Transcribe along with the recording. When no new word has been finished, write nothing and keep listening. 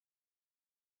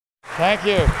Thank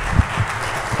you.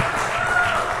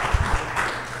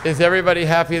 Is everybody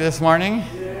happy this morning?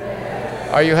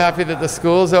 Yes. Are you happy that the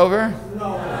school's over?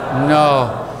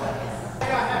 No.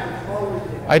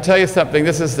 I tell you something,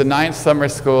 this is the 9th summer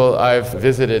school I've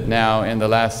visited now in the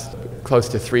last close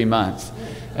to 3 months.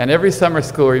 And every summer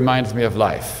school reminds me of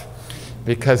life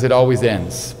because it always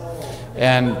ends.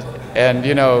 And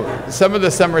you know, some of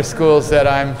the summer schools that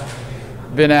I've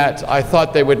been at, I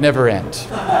thought they would never end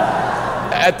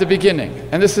at the beginning.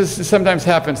 And this sometimes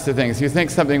happens to things. You think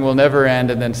something will never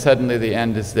end, and then suddenly the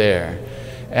end is there.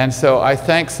 And so I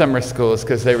thank summer schools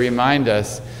because they remind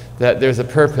us that there's a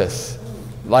purpose,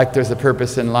 like there's a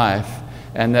purpose in life,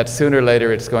 and that sooner or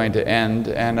later it's going to end,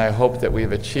 and I hope that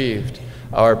we've achieved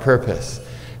our purpose.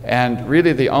 And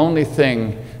really the only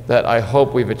thing that I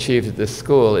hope we've achieved at this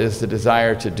school is the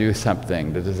desire to do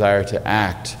something, the desire to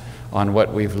act on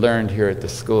what we've learned here at the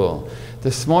school.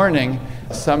 This morning,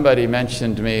 somebody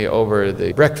mentioned me over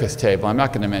the breakfast table. I'm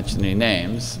not going to mention any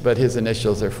names, but his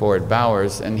initials are Ford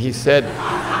Bowers, and he said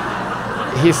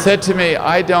to me,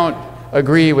 I don't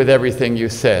agree with everything you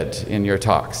said in your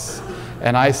talks.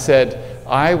 And I said,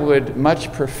 I would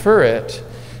much prefer it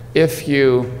if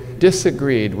you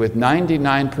disagreed with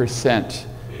 99%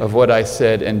 of what I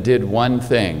said and did one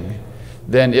thing,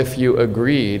 than if you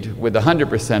agreed with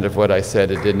 100% of what I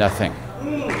said and did nothing.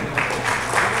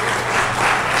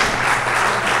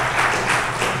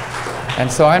 And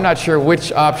so I'm not sure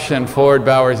which option Ford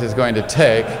Bowers is going to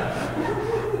take,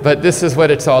 but this is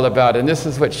what it's all about. And this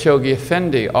is what Shoghi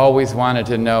Effendi always wanted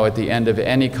to know at the end of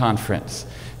any conference.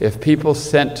 If people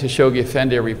sent to Shoghi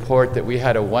Effendi a report that we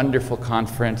had a wonderful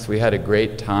conference, we had a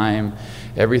great time,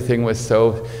 everything was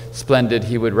so splendid,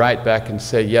 he would write back and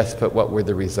say, yes, but what were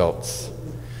the results?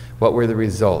 What were the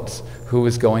results? Who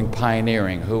was going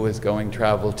pioneering? Who was going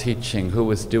travel teaching? Who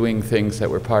was doing things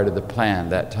that were part of the plan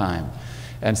that time?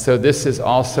 And so this is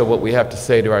also what we have to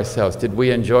say to ourselves. Did we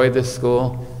enjoy this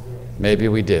school? Maybe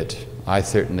we did. I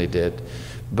certainly did.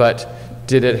 But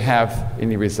did it have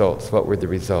any results? What were the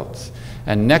results?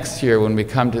 And next year when we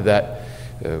come to that,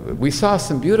 we saw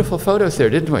some beautiful photos there,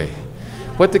 didn't we?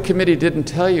 What the committee didn't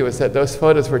tell you is that those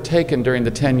photos were taken during the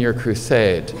 10-year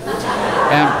crusade.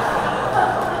 And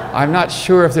I'm not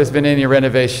sure if there's been any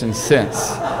renovations since,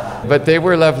 but they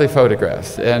were lovely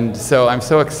photographs. And so I'm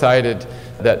so excited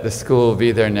that the school will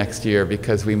be there next year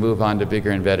because we move on to bigger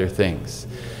and better things.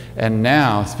 And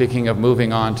now, speaking of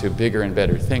moving on to bigger and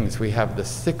better things, we have the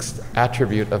 6th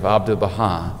attribute of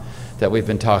Abdu'l-Baha that we've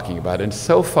been talking about. And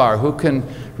so far, who can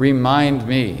remind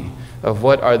me of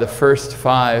what are the first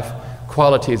 5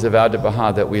 qualities of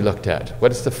Abdu'l-Baha that we looked at?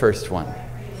 What is the first one?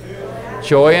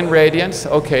 Joy and radiance.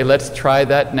 Okay, let's try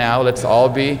that now. Let's all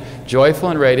be joyful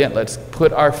and radiant. Let's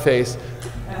put our face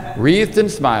wreathed in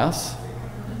smiles.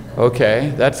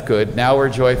 Okay, that's good. Now we're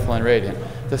joyful and radiant.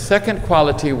 The second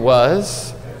quality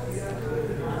was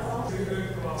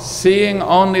seeing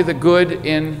only the good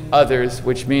in others,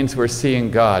 which means we're seeing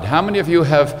God. How many of you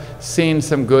have seen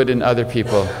some good in other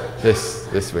people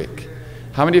this week?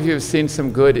 How many of you have seen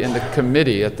some good in the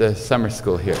committee at the summer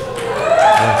school here?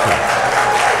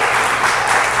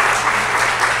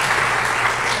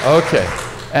 Okay,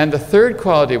 and the third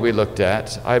quality we looked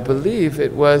at, I believe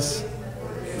it was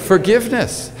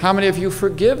forgiveness. How many of you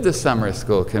forgive the summer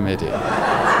school committee?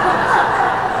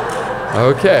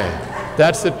 Okay,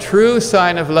 that's a true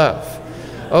sign of love.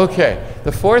 Okay,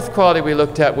 the fourth quality we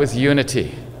looked at was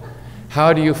unity.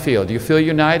 How do you feel? Do you feel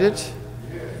united?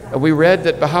 We read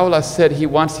that Baha'u'llah said he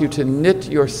wants you to knit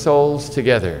your souls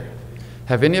together.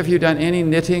 Have any of you done any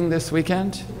knitting this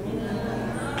weekend?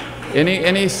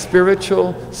 Any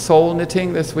spiritual soul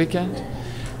knitting this weekend?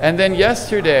 And then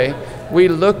yesterday, we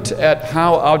looked at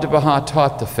how Abdu'l-Baha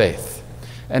taught the faith.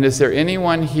 And is there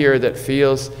anyone here that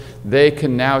feels they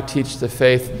can now teach the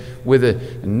faith with a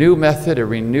new method, a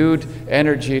renewed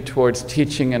energy towards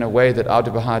teaching in a way that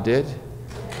Abdu'l-Baha did?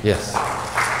 Yes.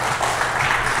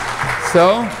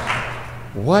 So,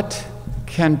 what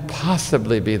can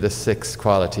possibly be the 6th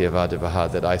quality of Abdu'l-Baha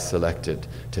that I selected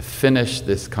to finish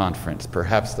this conference,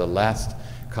 perhaps the last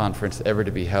conference ever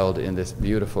to be held in this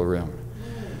beautiful room?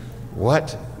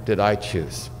 What did I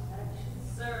choose?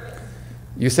 Service.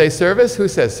 You say service? Who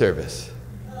says service?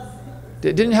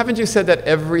 Haven't you said that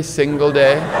every single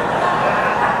day?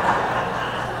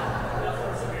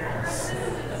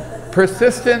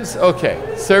 Persistence?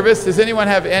 Okay. Service. Does anyone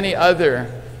have any other?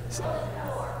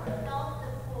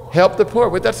 Help the poor.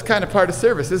 Well, that's kind of part of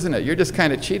service, isn't it? You're just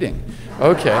kind of cheating.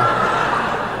 Okay.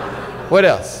 What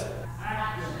else?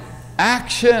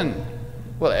 Action.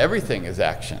 Well, everything is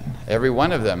action. Every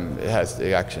one of them has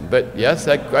the action. But yes,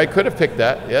 I could have picked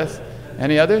that. Yes.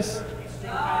 Any others?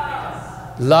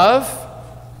 Love?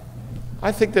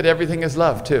 I think that everything is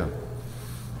love too.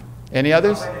 Any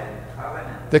others?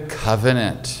 Covenant. The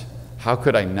covenant. How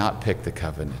could I not pick the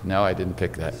covenant? No, I didn't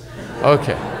pick that.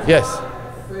 Okay, yes.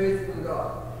 Faith in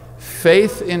God.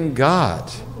 Faith in God.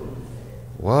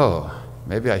 Whoa,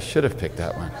 maybe I should have picked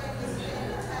that one.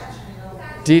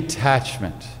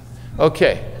 Detachment.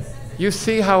 Okay, you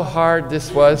see how hard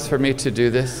this was for me to do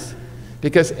this?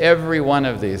 Because every one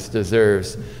of these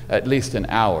deserves at least an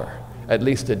hour, at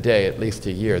least a day, at least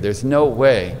a year. There's no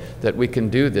way that we can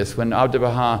do this when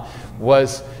Abdu'l-Baha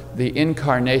was the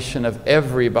incarnation of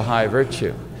every Baha'i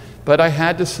virtue. But I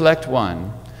had to select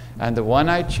one, and the one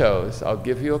I chose, I'll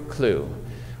give you a clue.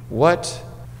 What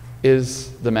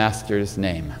is the Master's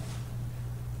name?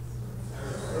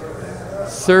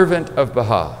 Servant of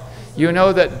Baha. You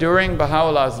know that during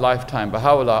Baha'u'llah's lifetime,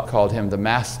 Baha'u'llah called him the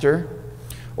Master,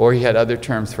 or he had other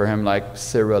terms for him like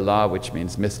Sirullah, which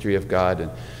means mystery of God,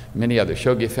 and many others.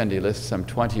 Shoghi Effendi lists some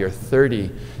 20 or 30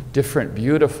 different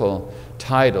beautiful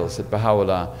titles that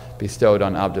Baha'u'llah bestowed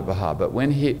on Abdu'l-Baha. But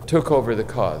when he took over the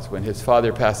cause, when his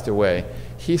father passed away,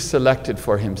 he selected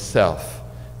for himself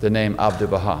the name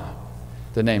Abdu'l-Baha,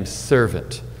 the name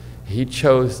servant. He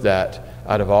chose that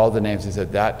out of all the names. He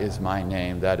said, that is my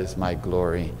name, that is my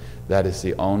glory, that is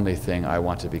the only thing I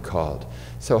want to be called.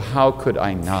 So how could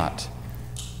I not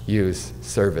use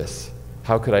service?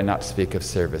 How could I not speak of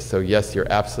service? So yes,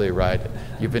 you're absolutely right.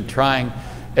 You've been trying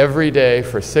every day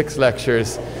for 6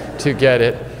 lectures to get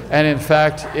it. And in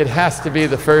fact, it has to be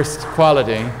the first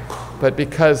quality, but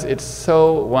because it's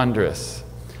so wondrous,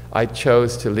 I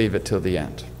chose to leave it till the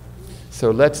end.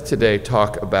 So let's today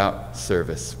talk about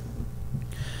service.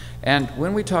 And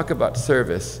when we talk about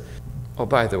service, oh,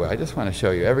 by the way, I just want to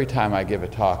show you, every time I give a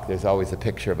talk, there's always a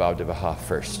picture of Abdu'l-Baha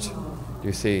first.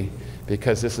 You see?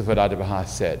 Because this is what Abdu'l-Baha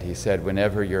said. He said,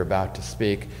 whenever you're about to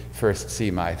speak, first see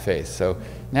my face. So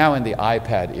now in the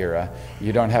iPad era,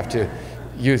 you don't have to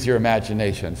use your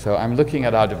imagination. So I'm looking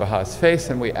at Abdu'l-Baha's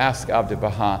face, and we ask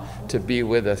Abdu'l-Baha to be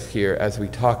with us here as we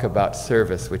talk about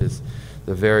service, which is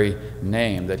the very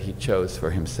name that he chose for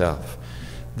himself.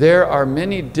 There are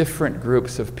many different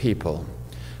groups of people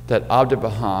that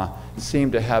Abdu'l-Baha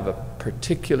seemed to have a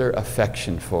particular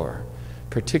affection for,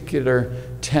 particular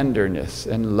tenderness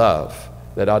and love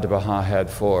that Abdu'l-Baha had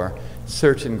for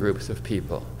certain groups of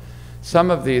people.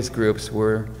 Some of these groups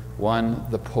were, one,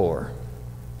 the poor.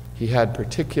 He had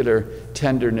particular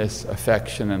tenderness,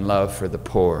 affection, and love for the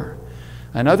poor.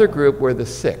 Another group were the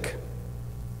sick.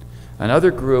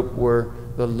 Another group were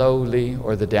the lowly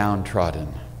or the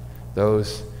downtrodden,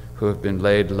 those who have been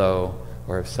laid low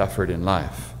or have suffered in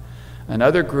life.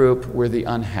 Another group were the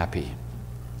unhappy,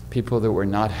 people that were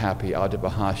not happy.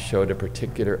 Abdu'l-Baha showed a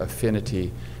particular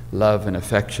affinity, love, and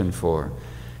affection for.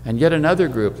 And yet another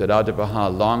group that Abdu'l-Baha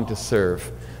longed to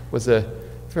serve was a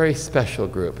very special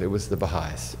group. It was the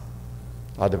Baha'is.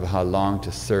 Abdu'l-Baha longed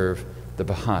to serve the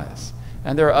Baha'is.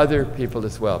 And there are other people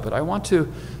as well, but I want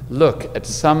to look at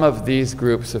some of these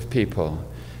groups of people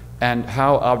and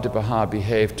how Abdu'l-Baha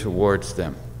behaved towards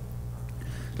them.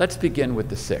 Let's begin with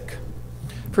the sick.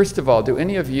 First of all, do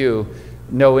any of you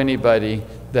know anybody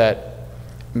that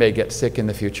may get sick in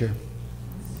the future?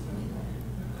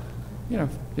 You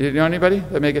know anybody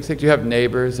that may get sick? Do you have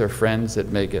neighbors or friends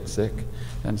that may get sick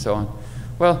and so on?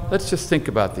 Well, let's just think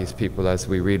about these people as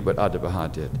we read what Abdu'l-Baha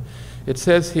did. It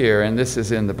says here, and this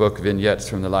is in the book Vignettes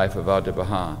from the Life of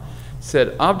Abdu'l-Baha,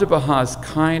 said, Abdu'l-Baha's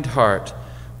kind heart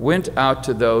went out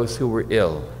to those who were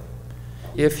ill.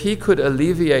 If he could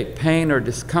alleviate pain or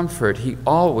discomfort, he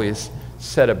always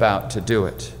set about to do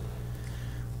it.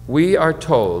 We are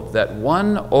told that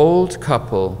one old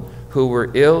couple who were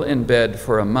ill in bed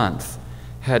for a month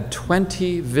had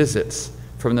 20 visits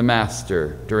from the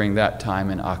Master during that time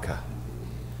in Akka.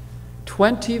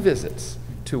 20 visits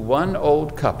to one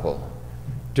old couple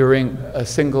during a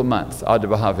single month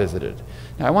Abdu'l-Baha visited.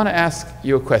 Now I want to ask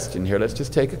you a question here. Let's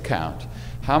just take a count.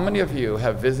 How many of you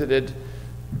have visited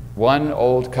one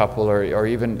old couple or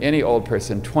even any old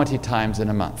person 20 times in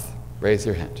a month? Raise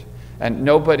your hand. And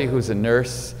nobody who's a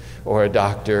nurse or a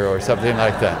doctor or something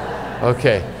like that.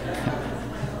 Okay.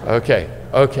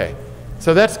 Okay.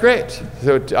 So that's great.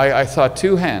 So I saw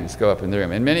 2 hands go up in the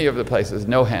room. In many of the places,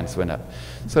 no hands went up.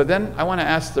 So then I want to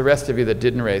ask the rest of you that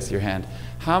didn't raise your hand,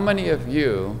 how many of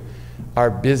you are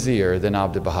busier than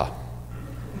Abdu'l-Baha?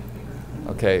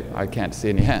 Okay, I can't see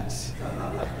any hands.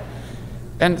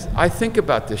 And I think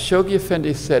about this. Shoghi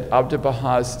Effendi said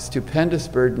Abdu'l-Baha's stupendous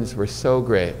burdens were so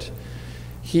great.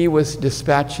 He was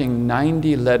dispatching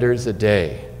 90 letters a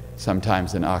day,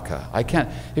 sometimes in Akka.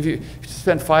 If you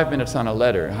spend 5 minutes on a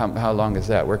letter, how long is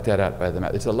that? Work that out by the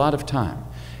math. It's a lot of time.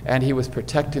 And he was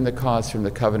protecting the cause from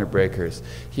the covenant breakers.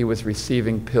 He was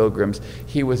receiving pilgrims.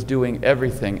 He was doing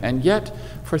everything. And yet,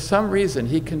 for some reason,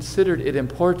 he considered it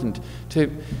important to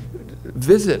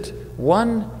visit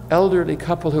one elderly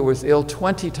couple who was ill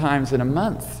 20 times in a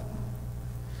month.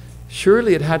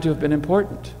 Surely it had to have been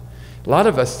important. A lot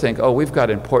of us think, oh, we've got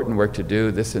important work to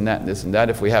do, this and that and this and that.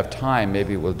 If we have time,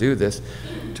 maybe we'll do this.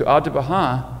 To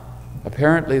Abdu'l-Baha,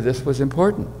 apparently this was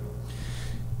important.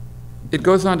 It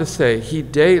goes on to say, he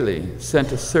daily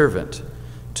sent a servant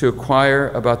to inquire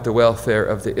about the welfare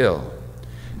of the ill.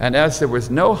 And as there was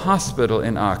no hospital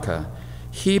in Akka,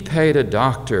 he paid a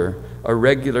doctor a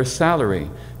regular salary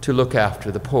to look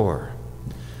after the poor.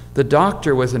 The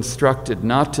doctor was instructed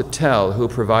not to tell who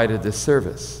provided this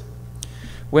service.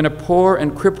 When a poor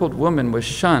and crippled woman was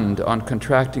shunned on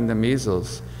contracting the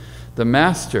measles, the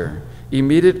master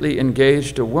immediately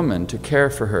engaged a woman to care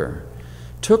for her,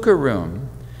 took a room,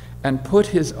 and put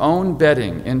his own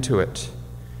bedding into it.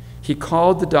 He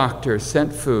called the doctor,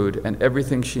 sent food and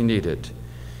everything she needed.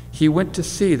 He went to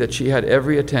see that she had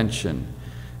every attention,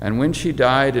 and when she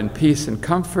died in peace and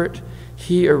comfort,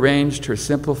 he arranged her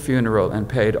simple funeral and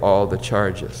paid all the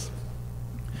charges.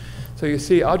 So you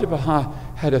see, Abdu'l-Baha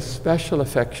had a special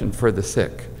affection for the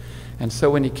sick. And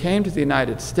so when he came to the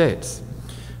United States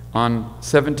on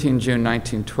 17 June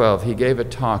 1912, he gave a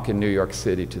talk in New York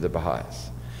City to the Baha'is.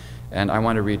 And I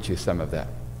want to read you some of that.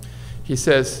 He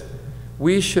says,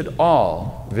 we should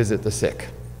all visit the sick.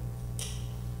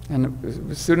 And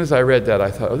as soon as I read that,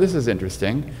 I thought, oh, this is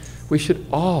interesting. We should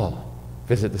all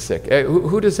visit the sick.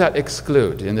 Who does that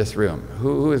exclude in this room?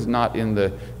 Who is not in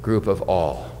the group of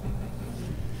all?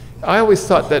 I always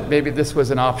thought that maybe this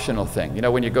was an optional thing. You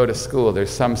know, when you go to school,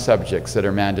 there's some subjects that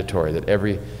are mandatory that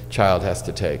every child has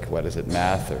to take. What is it,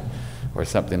 math or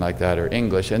something like that, or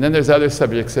English. And then there's other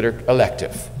subjects that are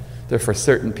elective. They're for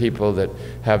certain people that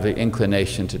have the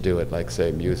inclination to do it, like,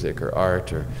 say, music or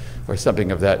art or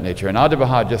something of that nature. And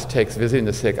Abdu'l-Baha just takes visiting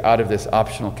the sick out of this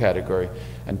optional category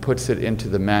and puts it into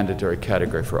the mandatory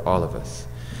category for all of us.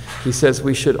 He says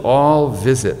we should all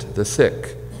visit the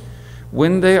sick.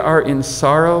 When they are in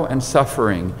sorrow and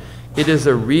suffering, it is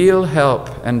a real help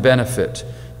and benefit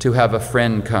to have a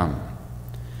friend come.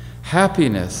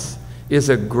 Happiness is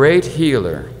a great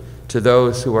healer to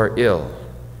those who are ill.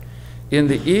 In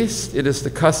the East, it is the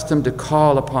custom to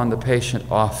call upon the patient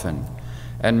often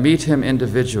and meet him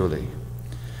individually.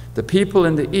 The people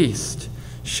in the East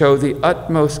show the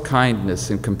utmost kindness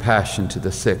and compassion to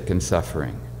the sick and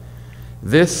suffering.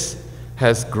 This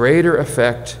has greater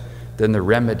effect than the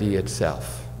remedy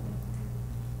itself.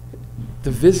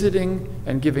 The visiting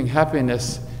and giving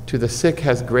happiness to the sick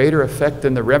has greater effect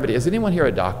than the remedy. Is anyone here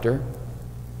a doctor?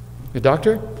 A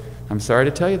doctor? I'm sorry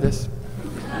to tell you this.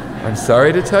 I'm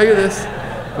sorry to tell you this,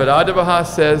 but Abdu'l-Baha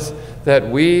says that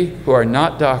we who are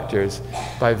not doctors,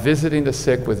 by visiting the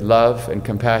sick with love and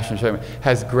compassion,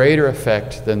 has greater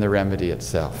effect than the remedy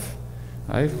itself.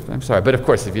 I'm sorry, but of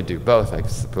course if you do both, I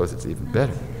suppose it's even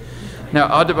better. Now,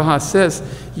 Abdu'l-Baha says,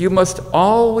 you must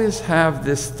always have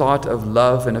this thought of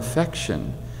love and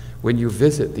affection when you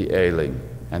visit the ailing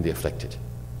and the afflicted.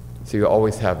 So you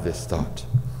always have this thought.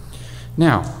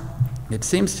 Now, it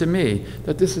seems to me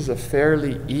that this is a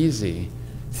fairly easy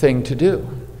thing to do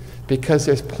because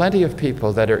there's plenty of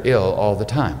people that are ill all the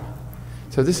time.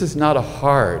 So this is not a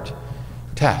hard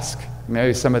task.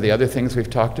 Maybe some of the other things we've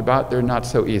talked about, they're not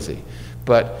so easy.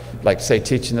 But like, say,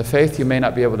 teaching the faith, you may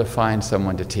not be able to find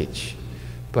someone to teach.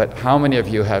 But how many of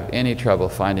you have any trouble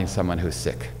finding someone who's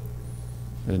sick?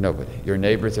 There's nobody. Your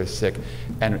neighbors are sick.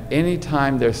 And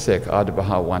anytime they're sick,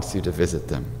 Abdu'l-Baha wants you to visit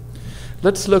them.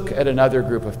 Let's look at another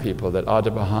group of people that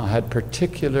Abdu'l-Baha had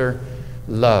particular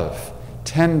love,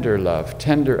 tender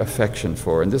affection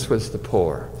for, and this was the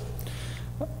poor.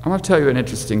 I want to tell you an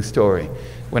interesting story.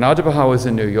 When Abdu'l-Baha was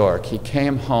in New York, he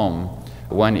came home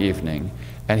one evening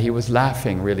and he was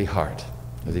laughing really hard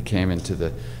as he came into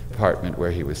the apartment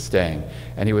where he was staying.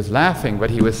 And he was laughing,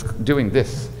 but he was doing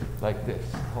this, like this,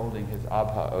 holding his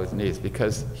Abha'o's knees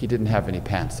because he didn't have any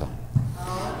pants on.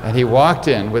 And he walked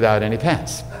in without any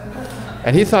pants.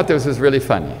 And he thought this was really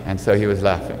funny, and so he was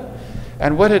laughing.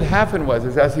 And what had happened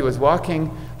was, as he was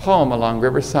walking home along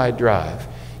Riverside Drive,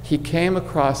 he came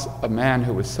across a man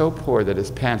who was so poor that his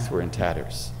pants were in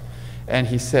tatters. And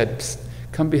he said, "Psst,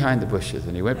 come behind the bushes."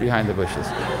 And he went behind the bushes.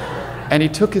 And he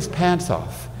took his pants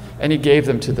off, and he gave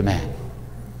them to the man.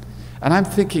 And I'm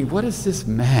thinking, what is this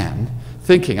man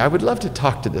thinking? I would love to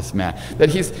talk to this man. That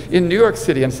he's in New York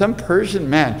City, and some Persian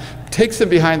man takes him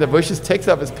behind the bushes, takes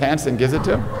off his pants, and gives it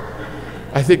to him.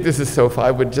 I think this is so fun.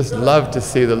 I would just love to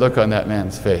see the look on that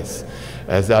man's face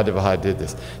as Abdu'l-Baha did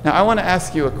this. Now, I want to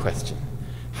ask you a question.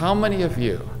 How many of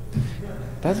you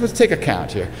Let's take a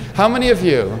count here. How many of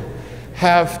you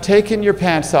have taken your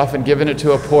pants off and given it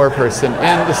to a poor person in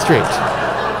the street?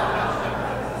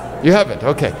 You haven't?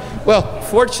 Okay. Well,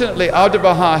 fortunately,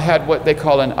 Abdu'l-Baha had what they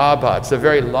call an abad. It's a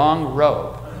very long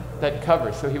robe that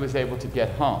covers, so he was able to get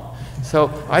home.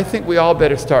 So I think we all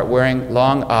better start wearing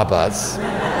long abads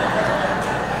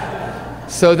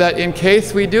so that in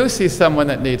case we do see someone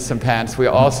that needs some pants, we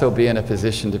also be in a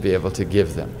position to be able to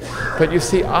give them. But you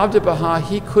see, Abdu'l-Baha,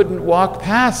 he couldn't walk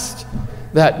past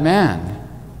that man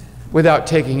without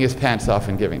taking his pants off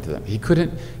and giving to them. He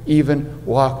couldn't even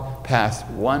walk past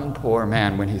one poor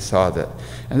man when he saw that.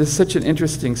 And this is such an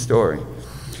interesting story.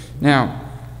 Now,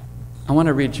 I want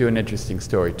to read you an interesting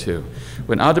story too.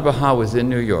 When Abdu'l-Baha was in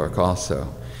New York also,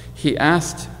 he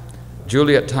asked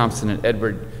Juliet Thompson and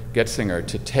Edward Getzinger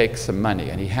to take some money,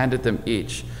 and he handed them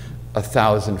each a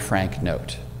 1,000-franc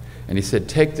note. And he said,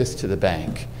 take this to the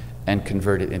bank and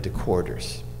convert it into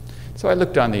quarters. So I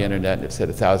looked on the internet and it said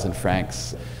 1,000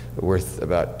 francs worth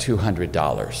about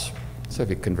 $200. So if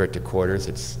you convert to quarters,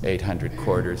 it's 800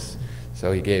 quarters.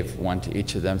 So he gave one to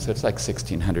each of them, so it's like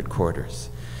 1,600 quarters.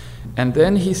 And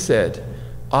then he said,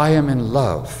 I am in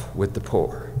love with the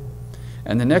poor.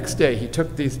 And the next day he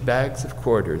took these bags of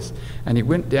quarters and he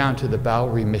went down to the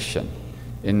Bowery Mission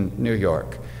in New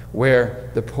York,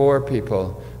 where the poor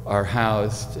people are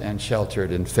housed and sheltered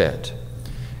and fed.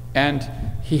 And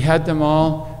he had them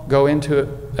all go into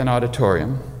an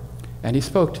auditorium and he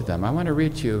spoke to them. I want to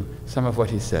read you some of what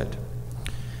he said.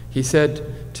 He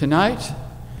said, tonight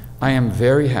I am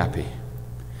very happy,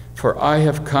 for I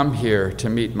have come here to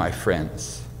meet my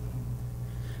friends.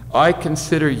 I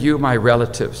consider you my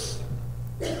relatives,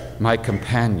 my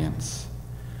companions.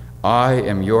 I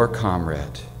am your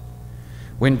comrade.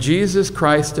 When Jesus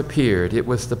Christ appeared, it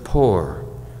was the poor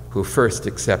who first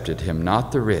accepted him,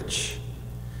 not the rich.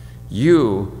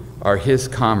 You are his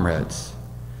comrades,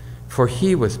 for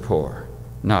he was poor,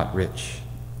 not rich.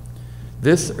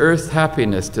 This earth's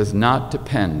happiness does not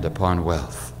depend upon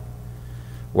wealth.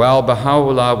 While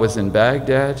Baha'u'llah was in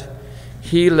Baghdad,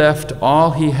 he left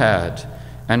all he had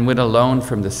and went alone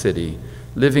from the city,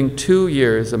 living 2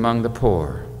 years among the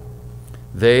poor.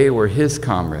 They were his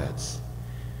comrades.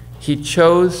 He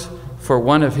chose for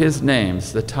one of his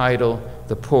names the title,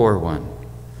 the Poor One,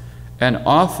 and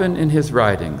often in his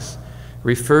writings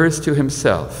refers to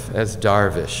himself as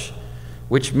Darvish,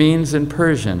 which means in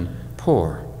Persian,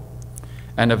 poor.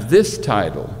 And of this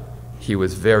title he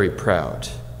was very proud.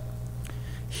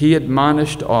 He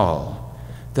admonished all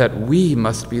that we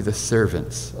must be the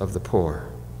servants of the poor,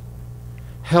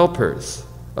 helpers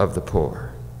of the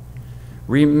poor.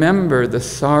 Remember the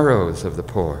sorrows of the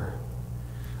poor.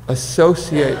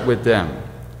 Associate with them,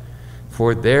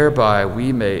 for thereby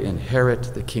we may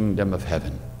inherit the kingdom of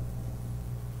heaven.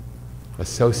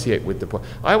 Associate with the poor.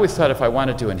 I always thought if I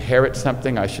wanted to inherit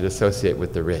something, I should associate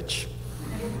with the rich.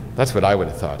 That's what I would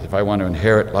have thought. If I want to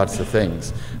inherit lots of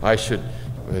things, I should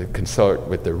consort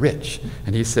with the rich.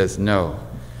 And he says, no,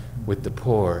 with the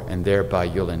poor, and thereby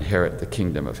you'll inherit the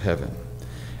kingdom of heaven.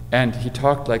 And he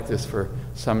talked like this for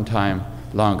some time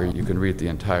longer. You can read the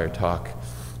entire talk.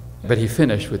 But he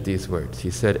finished with these words.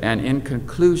 He said, and in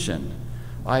conclusion,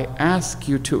 I ask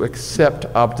you to accept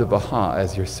Abdu'l-Baha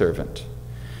as your servant.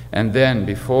 And then,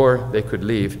 before they could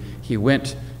leave, he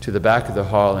went to the back of the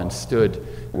hall and stood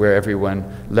where everyone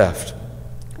left.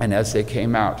 And as they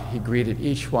came out, he greeted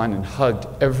each one and hugged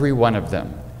every one of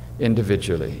them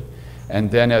individually. And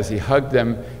then as he hugged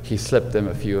them, he slipped them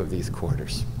a few of these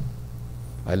quarters.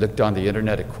 I looked on the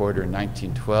internet, a quarter in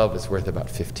 1912 is worth about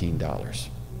 $15.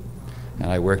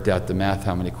 And I worked out the math,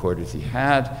 how many quarters he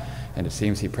had, and it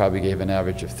seems he probably gave an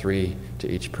average of 3 to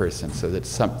each person, so that's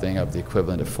something of the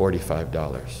equivalent of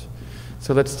 $45.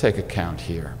 So let's take a count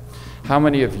here. How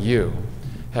many of you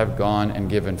have gone and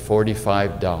given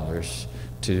 $45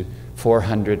 to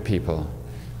 400 people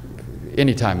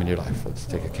any time in your life? Let's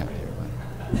take a count here.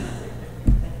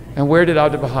 And where did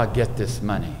Abdu'l-Baha get this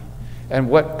money? And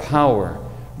what power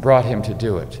brought him to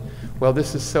do it? Well,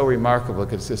 this is so remarkable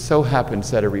because it so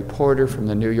happens that a reporter from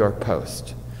the New York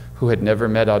Post, who had never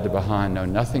met Abdu'l-Baha and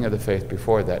known nothing of the faith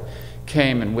before that,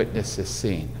 came and witnessed this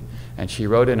scene. And she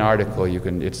wrote an article,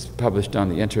 it's published on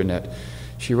the internet.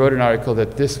 She wrote an article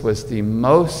that this was the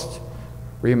most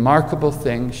remarkable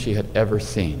thing she had ever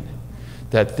seen.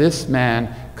 That this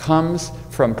man comes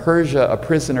from Persia, a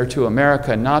prisoner, to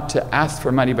America, not to ask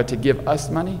for money, but to give us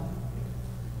money.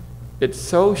 It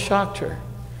so shocked her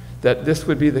that this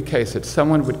would be the case, that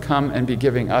someone would come and be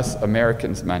giving us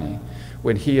Americans money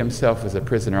when he himself was a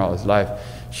prisoner all his life.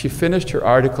 She finished her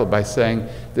article by saying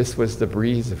this was the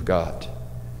breeze of God,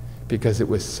 because it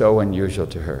was so unusual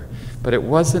to her. But it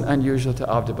wasn't unusual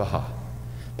to Abdu'l-Baha.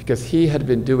 because he had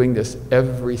been doing this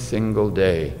every single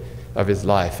day of his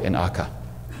life in Akka.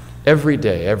 Every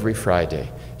day, every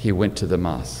Friday, he went to the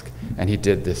mosque and he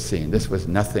did this scene. This was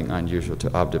nothing unusual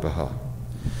to Abdu'l-Baha.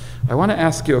 I want to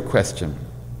ask you a question.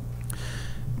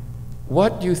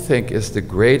 What do you think is the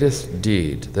greatest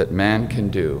deed that man can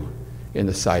do in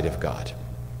the sight of God?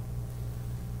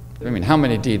 I mean, how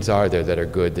many deeds are there that are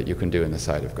good that you can do in the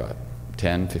sight of God?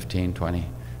 10, 15, 20,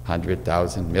 100,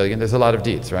 1,000, million? There's a lot of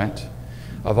deeds, right?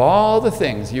 Of all the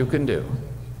things you can do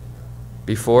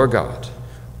before God,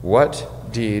 what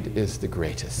deed is the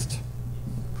greatest?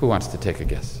 Who wants to take a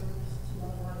guess?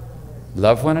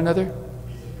 Love one another?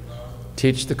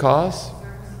 Teach the cause?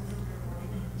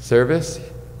 Service?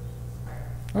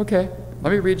 Okay,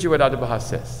 let me read you what Abdu'l-Baha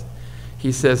says.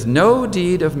 He says, no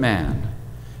deed of man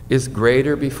is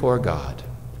greater before God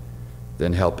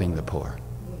than helping the poor.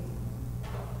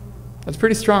 That's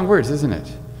pretty strong words, isn't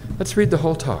it? Let's read the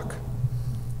whole talk.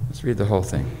 Let's read the whole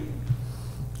thing.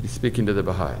 He's speaking to the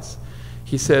Baha'is.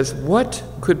 He says, what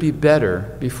could be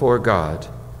better before God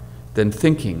than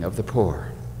thinking of the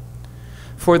poor?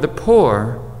 For the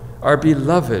poor are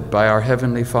beloved by our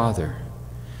Heavenly Father.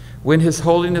 When His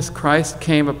Holiness Christ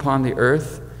came upon the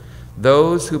earth,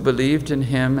 those who believed in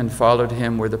Him and followed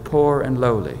Him were the poor and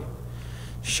lowly,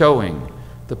 showing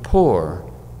the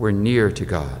poor were near to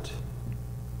God.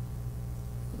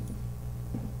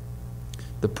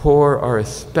 The poor are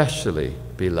especially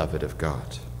beloved of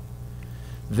God.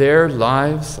 Their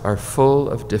lives are full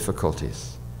of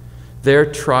difficulties, their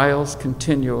trials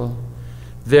continual,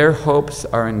 their hopes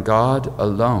are in God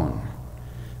alone.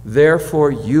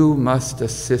 Therefore you must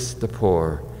assist the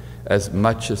poor as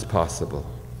much as possible,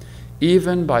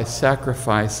 even by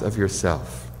sacrifice of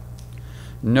yourself.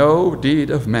 No deed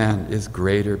of man is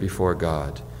greater before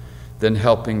God than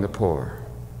helping the poor.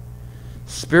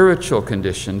 Spiritual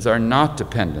conditions are not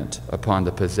dependent upon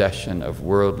the possession of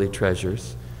worldly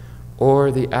treasures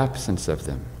or the absence of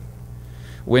them.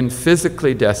 When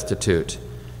physically destitute,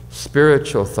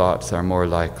 spiritual thoughts are more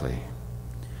likely.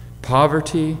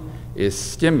 Poverty is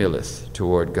stimulus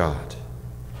toward God.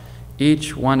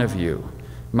 Each one of you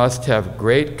must have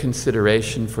great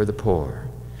consideration for the poor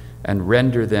and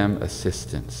render them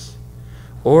assistance.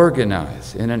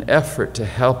 Organize in an effort to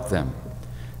help them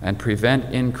and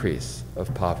prevent increase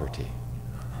of poverty.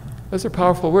 Those are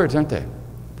powerful words, aren't they?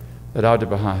 That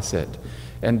Abdu'l-Baha said.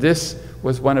 And this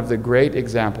was one of the great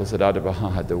examples that Abdu'l-Baha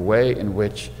had, the way in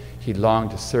which he longed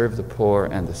to serve the poor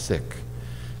and the sick.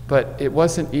 But it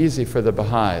wasn't easy for the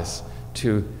Baha'is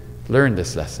to learn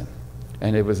this lesson.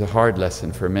 And it was a hard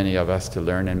lesson for many of us to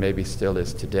learn, and maybe still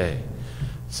is today.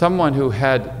 Someone who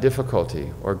had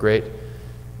difficulty or great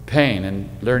pain in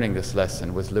learning this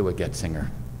lesson was Lua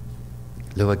Getzinger.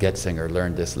 Lua Getzinger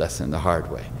learned this lesson the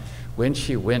hard way. When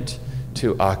she went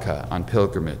to Akka on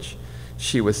pilgrimage,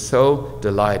 she was so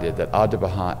delighted that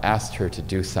Abdu'l-Baha asked her to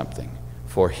do something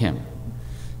for him.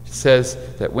 She says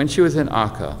that when she was in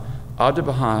Akka,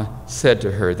 Abdu'l-Baha said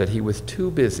to her that he was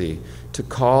too busy to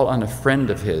call on a friend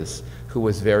of his who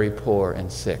was very poor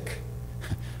and sick.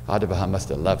 Abdu'l-Baha must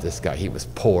have loved this guy. He was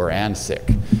poor and sick.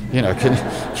 You know,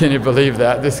 can you believe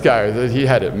that? This guy, he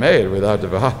had it made with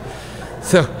Abdu'l-Baha.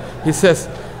 So he says,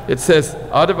 it says,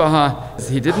 Abdu'l-Baha,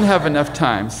 he didn't have enough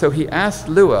time, so he asked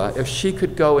Lua if she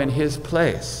could go in his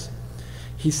place.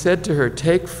 He said to her,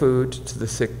 take food to the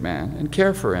sick man and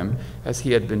care for him as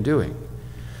he had been doing.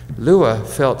 Lua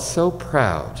felt so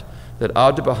proud that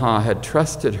Abdu'l-Baha had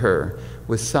trusted her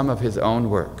with some of his own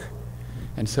work,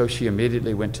 and so she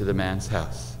immediately went to the man's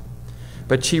house.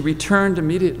 But she returned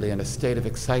immediately in a state of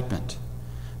excitement.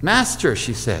 Master,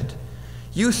 she said,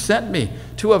 you sent me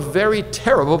to a very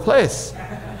terrible place.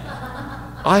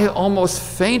 I almost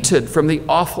fainted from the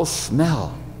awful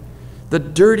smell, the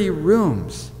dirty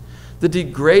rooms, the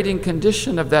degrading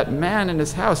condition of that man in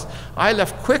his house. I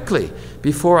left quickly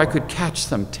before I could catch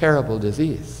some terrible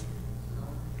disease.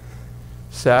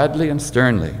 Sadly and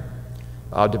sternly,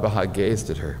 Abdu'l-Baha gazed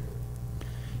at her.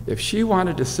 If she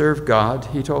wanted to serve God,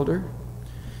 he told her,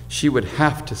 she would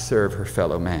have to serve her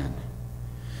fellow man,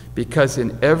 because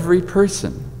in every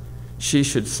person she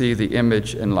should see the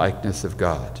image and likeness of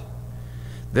God.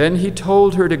 Then he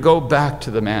told her to go back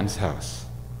to the man's house.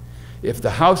 If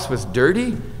the house was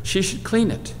dirty, she should clean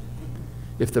it.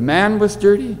 If the man was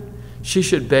dirty, she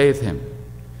should bathe him.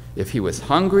 If he was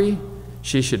hungry,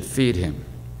 she should feed him.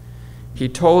 He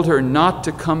told her not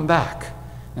to come back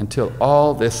until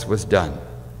all this was done.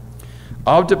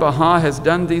 Abdu'l-Baha has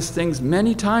done these things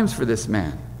many times for this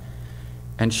man,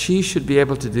 and she should be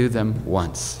able to do them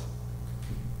once.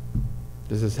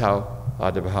 This is how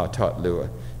Abdu'l-Baha taught Lua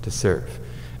to serve.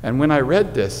 And when I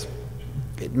read this,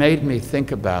 it made me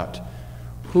think about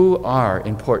Who are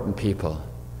important people?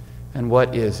 And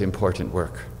what is important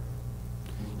work?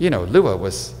 You know, Lua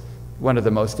was one of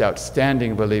the most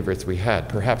outstanding believers we had,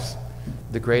 perhaps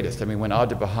the greatest. I mean, when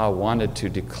Abdu'l-Baha wanted to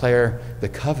declare the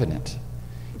covenant,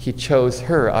 he chose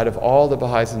her out of all the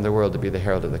Baha'is in the world to be the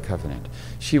herald of the covenant.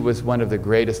 She was one of the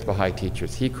greatest Baha'i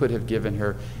teachers. He could have given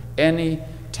her any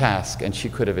task and she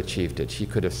could have achieved it. She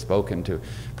could have spoken to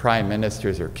prime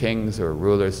ministers or kings or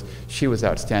rulers. She was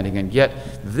outstanding, and yet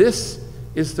this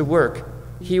is the work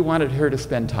he wanted her to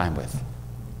spend time with.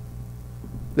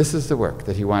 This is the work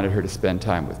that he wanted her to spend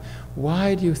time with.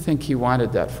 Why do you think he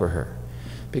wanted that for her?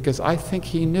 Because I think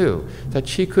he knew that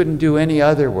she couldn't do any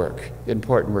other work,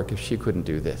 important work, if she couldn't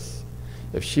do this.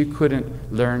 If she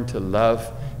couldn't learn to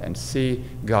love and see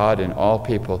God in all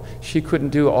people, she couldn't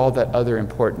do all that other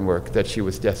important work that she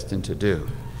was destined to do.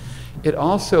 It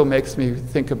also makes me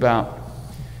think about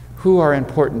who are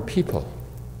important people.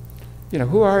 You know,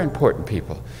 who are important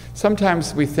people?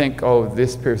 Sometimes we think, oh,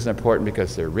 this person is important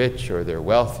because they're rich or they're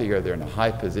wealthy or they're in a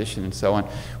high position and so on.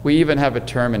 We even have a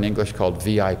term in English called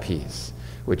VIPs,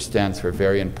 which stands for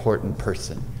very important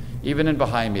person. Even in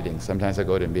Baha'i meetings, sometimes I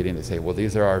go to a meeting, they say, well,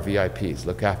 these are our VIPs,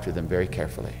 look after them very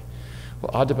carefully.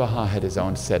 Well, Abdu'l-Baha had his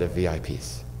own set of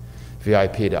VIPs.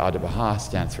 VIP to Abdu'l-Baha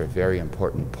stands for very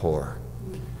important poor.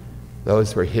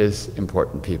 Those were his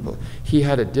important people. He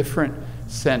had a different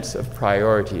sense of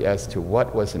priority as to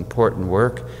what was important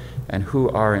work and who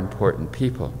are important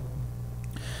people.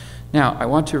 Now, I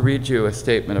want to read you a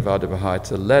statement of Abdu'l-Baha.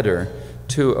 It's a letter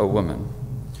to a woman.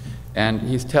 And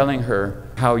he's telling her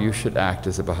how you should act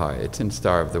as a Baha'i. It's in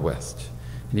Star of the West.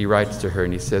 And he writes to her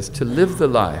and he says, to live the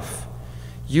life,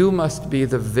 you must be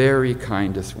the very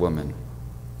kindest woman.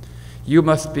 You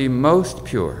must be most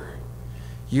pure.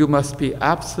 You must be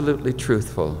absolutely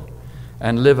truthful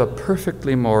and live a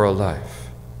perfectly moral life.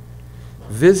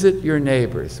 Visit your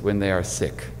neighbors when they are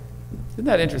sick. Isn't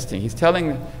that interesting? He's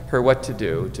telling her what to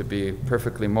do to be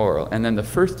perfectly moral. And then the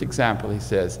first example he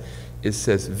says,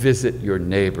 visit your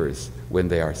neighbors when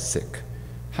they are sick.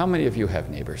 How many of you have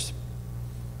neighbors?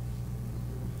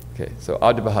 Okay, so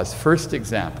Abdu'l-Baha's first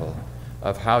example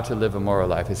of how to live a moral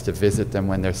life is to visit them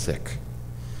when they're sick.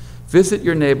 Visit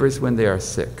your neighbors when they are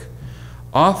sick.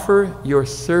 Offer your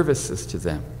services to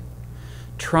them.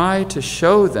 Try to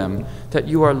show them that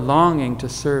you are longing to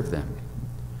serve them.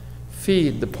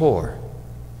 Feed the poor.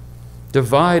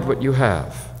 Divide what you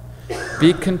have.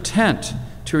 Be content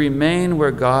to remain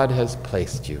where God has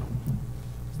placed you.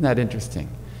 Isn't that interesting?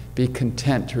 Be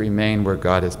content to remain where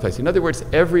God has placed you. In other words,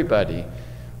 everybody,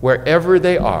 wherever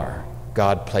they are,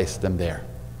 God placed them there.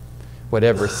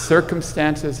 Whatever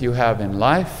circumstances you have in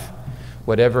life,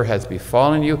 whatever has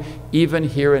befallen you, even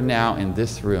here and now in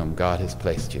this room, God has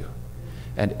placed you.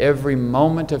 And every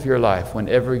moment of your life,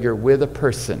 whenever you're with a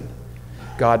person,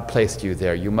 God placed you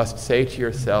there. You must say to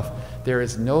yourself, there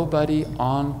is nobody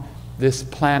on this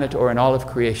planet or in all of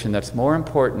creation that's more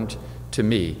important to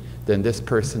me than this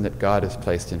person that God has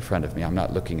placed in front of me. I'm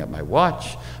not looking at my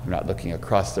watch. I'm not looking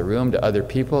across the room to other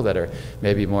people that are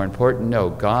maybe more important. No,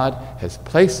 God has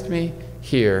placed me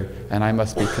here, and I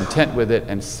must be content with it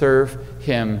and serve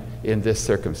Him in this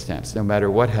circumstance, no matter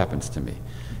what happens to me.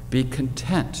 Be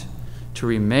content to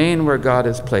remain where God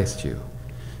has placed you.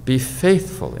 Be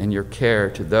faithful in your care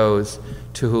to those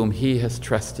to whom He has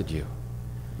trusted you.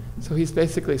 So he's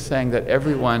basically saying that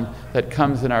everyone that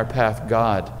comes in our path,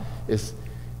 God is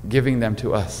giving them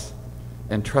to us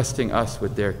and trusting us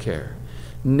with their care.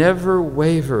 Never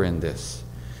waver in this.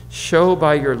 Show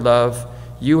by your love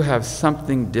you have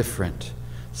something different,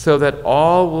 so that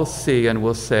all will see and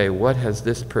will say, what has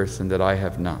this person that I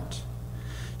have not?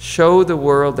 Show the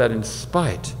world that in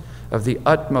spite of the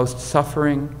utmost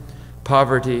suffering,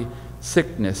 poverty,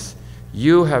 sickness,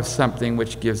 you have something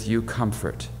which gives you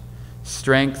comfort,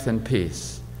 strength and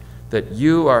peace, that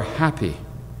you are happy,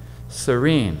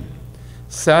 serene,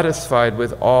 satisfied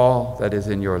with all that is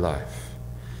in your life.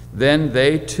 Then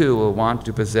they too will want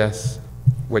to possess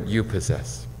what you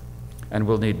possess and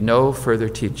will need no further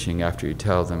teaching after you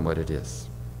tell them what it is.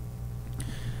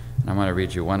 And I want to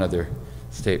read you one other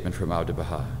statement from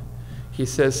Abdu'l-Baha. He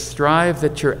says, strive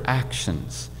that your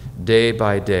actions day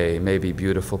by day may be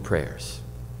beautiful prayers.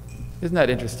 Isn't that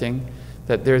interesting?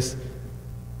 That there's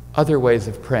other ways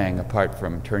of praying apart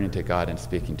from turning to God and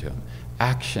speaking to Him.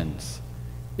 Actions,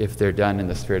 if they're done in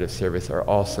the spirit of service, are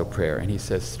also prayer. And he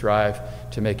says, strive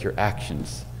to make your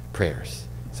actions prayers.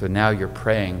 So now you're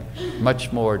praying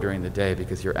much more during the day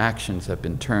because your actions have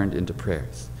been turned into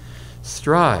prayers.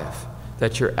 Strive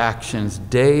that your actions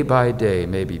day by day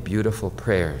may be beautiful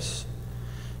prayers.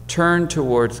 Turn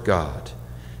towards God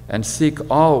and seek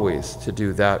always to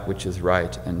do that which is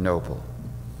right and noble.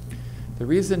 The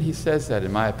reason he says that,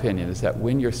 in my opinion, is that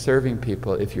when you're serving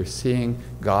people, if you're seeing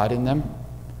God in them,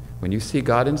 when you see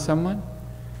God in someone,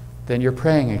 then you're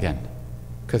praying again.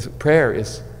 Because prayer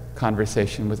is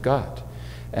conversation with God.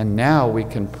 And now we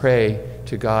can pray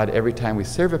to God every time we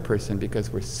serve a person because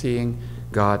we're seeing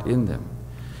God in them.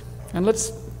 And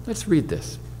let's read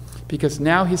this. Because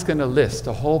now he's going to list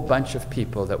a whole bunch of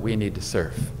people that we need to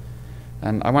serve.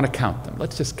 And I want to count them.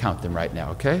 Let's just count them right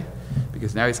now, okay?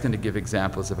 Because now he's going to give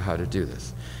examples of how to do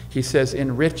this. He says,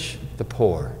 enrich the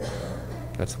poor.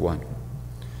 That's 1.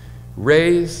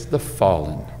 Raise the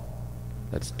fallen.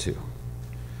 That's 2.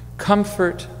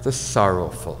 Comfort the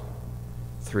sorrowful.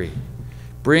 3.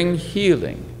 Bring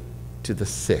healing to the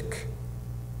sick.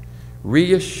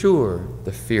 Reassure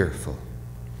the fearful.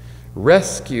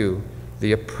 Rescue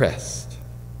the oppressed.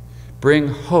 Bring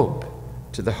hope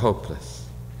to the hopeless.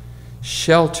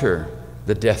 Shelter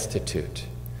the destitute.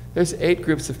 There's 8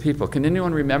 groups of people. Can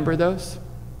anyone remember those?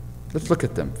 Let's look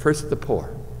at them. First, the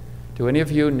poor. Do any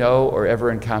of you know or ever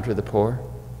encounter the poor?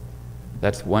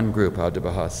 That's one group,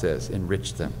 Abdu'l-Baha says,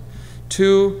 enrich them.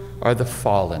 2 are the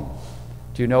fallen.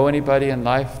 Do you know anybody in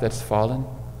life that's fallen?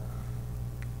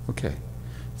 Okay.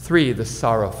 3, the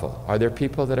sorrowful. Are there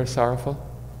people that are sorrowful?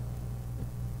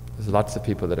 There's lots of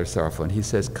people that are sorrowful, and he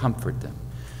says, comfort them.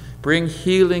 Bring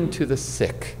healing to the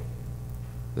sick.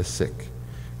 The sick.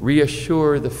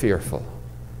 Reassure the fearful.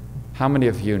 How many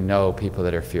of you know people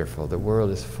that are fearful? The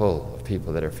world is full of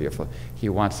people that are fearful. He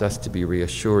wants us to be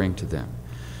reassuring to them.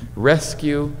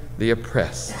 Rescue the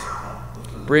oppressed.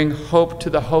 Bring hope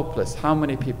to the hopeless. How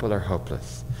many people are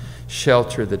hopeless?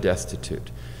 Shelter the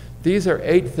destitute. These are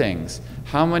 8 things.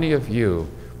 How many of you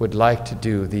would like to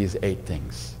do these 8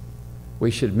 things?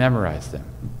 We should memorize them.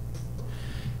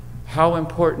 How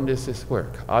important is this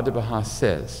work? Abdu'l-Baha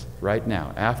says right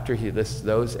now, after he lists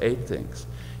those 8 things,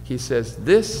 he says,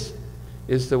 this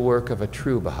is the work of a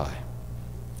true Baha'i,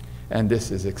 and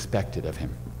this is expected of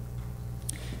him.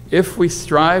 If we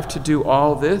strive to do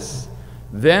all this,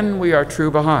 then we are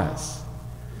true Baha'is.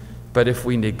 But if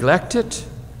we neglect it,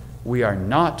 we are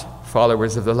not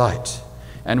followers of the light,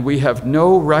 and we have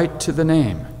no right to the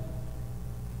name.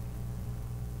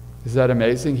 Is that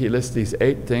amazing? He lists these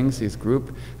 8 things, these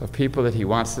group of people that he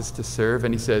wants us to serve,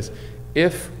 and he says,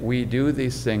 if we do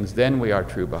these things, then we are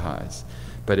true Baha'is.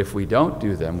 But if we don't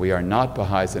do them, we are not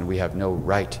Baha'is, and we have no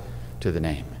right to the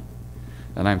name.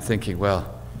 And I'm thinking,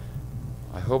 well,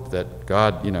 I hope that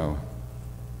God,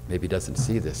 maybe doesn't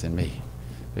see this in me,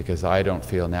 because I don't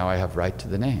feel now I have right to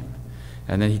the name.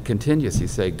 And then he continues, he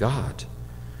says, God,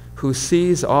 who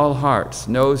sees all hearts,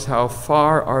 knows how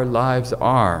far our lives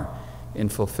are in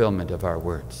fulfillment of our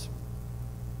words.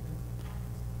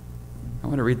 I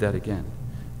want to read that again.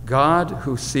 God,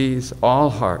 who sees all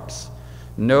hearts,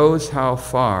 knows how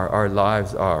far our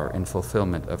lives are in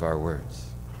fulfillment of our words.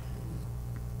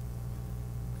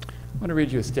 I want to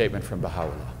read you a statement from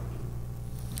Baha'u'llah.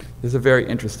 This is a very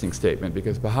interesting statement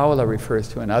because Baha'u'llah refers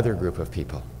to another group of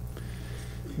people.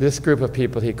 This group of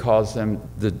people, he calls them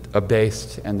the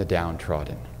abased and the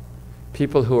downtrodden.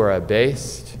 People who are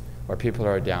abased or people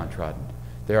who are downtrodden.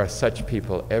 There are such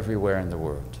people everywhere in the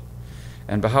world.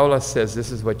 And Baha'u'llah says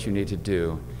this is what you need to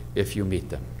do if you meet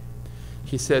them.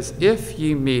 He says, if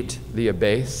ye meet the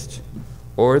abased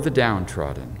or the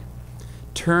downtrodden,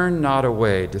 turn not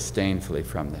away disdainfully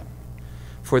from them.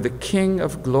 For the King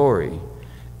of glory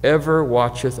ever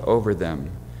watcheth over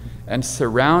them, and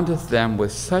surroundeth them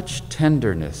with such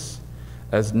tenderness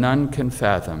as none can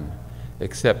fathom,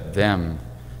 except them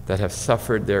that have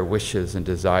suffered their wishes and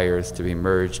desires to be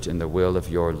merged in the will of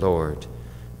your Lord,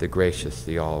 the gracious,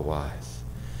 the all-wise.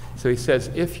 So he says,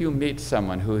 if you meet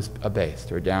someone who is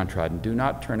abased or downtrodden, do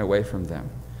not turn away from them.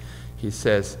 He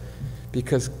says,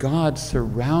 because God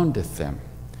surroundeth them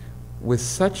with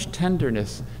such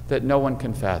tenderness that no one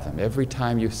can fathom. Every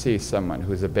time you see someone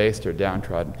who's abased or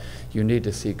downtrodden, you need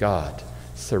to see God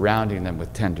surrounding them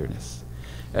with tenderness.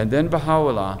 And then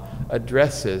Baha'u'llah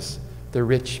addresses the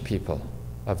rich people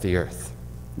of the earth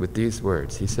with these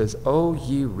words. He says, O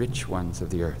ye rich ones of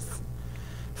the earth,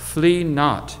 flee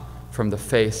not from the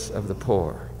face of the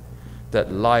poor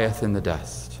that lieth in the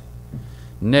dust.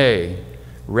 Nay,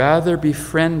 rather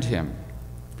befriend him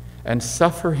and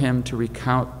suffer him to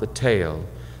recount the tale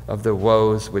of the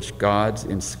woes which God's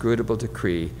inscrutable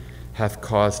decree hath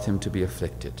caused him to be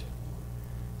afflicted.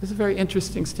 This is a very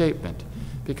interesting statement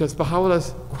because Baha'u'llah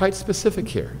is quite specific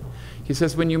here. He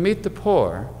says, when you meet the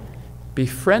poor,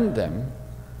 befriend them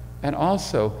and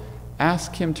also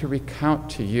ask him to recount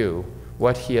to you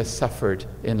what he has suffered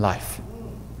in life.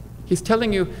 He's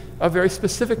telling you a very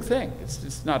specific thing.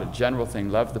 It's not a general thing,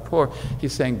 love the poor.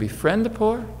 He's saying befriend the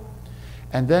poor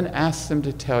and then asks them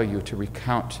to tell you, to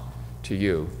recount to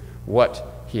you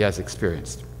what he has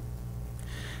experienced.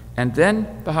 And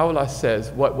then Baha'u'llah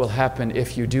says what will happen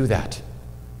if you do that.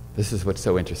 This is what's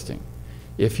so interesting.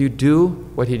 If you do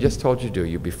what he just told you to do,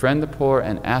 you befriend the poor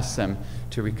and ask them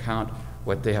to recount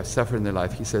what they have suffered in their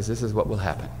life, he says this is what will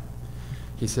happen.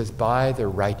 He says, by the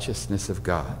righteousness of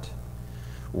God,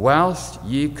 whilst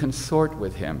ye consort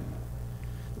with him,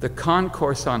 the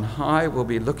concourse on high will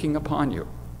be looking upon you,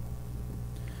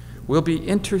 will be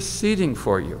interceding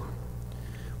for you,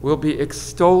 will be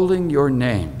extolling your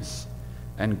names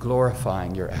and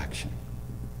glorifying your action.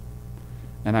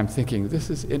 And I'm thinking, this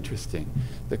is interesting.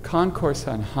 The concourse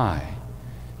on high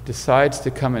decides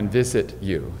to come and visit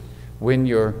you when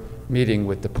you're meeting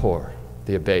with the poor,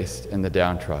 the abased, and the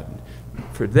downtrodden.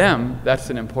 For them, that's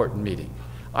an important meeting.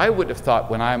 I would have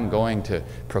thought when I'm going to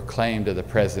proclaim to the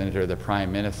president or the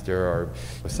prime minister or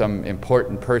some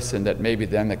important person that maybe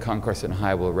then the concourse on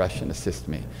high will rush and assist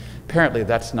me. Apparently,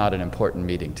 that's not an important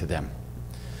meeting to them.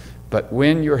 But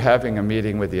when you're having a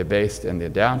meeting with the abased and the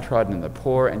downtrodden and the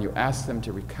poor, and you ask them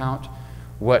to recount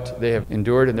what they have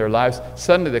endured in their lives,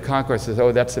 suddenly the concourse says,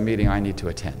 oh, that's a meeting I need to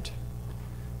attend.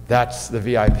 That's the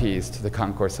VIPs to the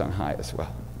concourse on high as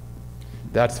well.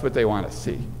 That's what they want to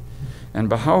see. And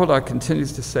Baha'u'llah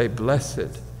continues to say,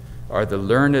 blessed are the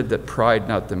learned that pride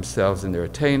not themselves in their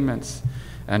attainments,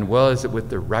 and well is it with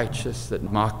the righteous that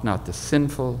mock not the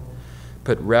sinful,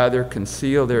 but rather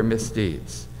conceal their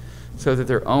misdeeds, so that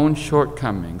their own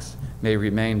shortcomings may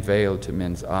remain veiled to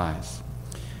men's eyes.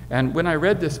 And when I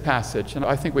read this passage, and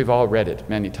I think we've all read it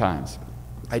many times,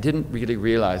 I didn't really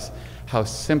realize how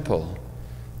simple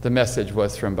the message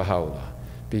was from Baha'u'llah.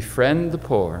 Befriend the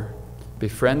poor,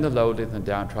 befriend the lowly and the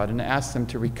downtrodden, and ask them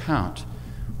to recount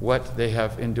what they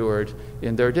have endured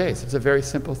in their days. It's a very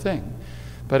simple thing.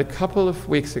 But a couple of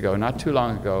weeks ago, not too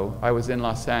long ago, I was in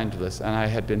Los Angeles, and I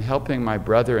had been helping my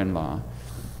brother-in-law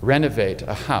renovate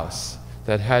a house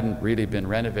that hadn't really been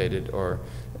renovated or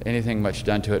anything much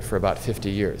done to it for about 50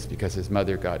 years because his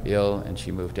mother got ill and she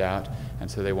moved out,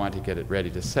 and so they wanted to get it ready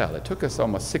to sell. It took us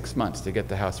almost 6 months to get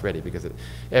the house ready because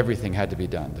everything had to be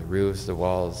done. The roofs, the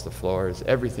walls, the floors,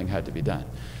 everything had to be done.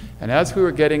 And as we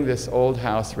were getting this old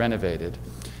house renovated,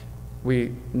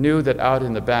 we knew that out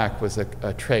in the back was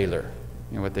a trailer,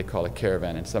 you know, what they call a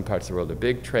caravan in some parts of the world, a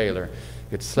big trailer.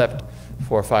 It slept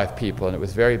 4 or 5 people, and it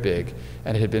was very big,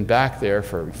 and it had been back there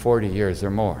for 40 years or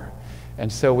more.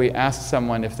 And so we asked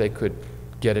someone if they could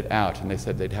get it out, and they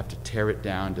said they'd have to tear it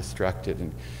down, destruct it,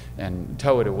 and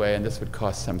tow it away, and this would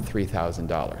cost some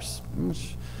 $3,000,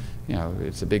 which, you know,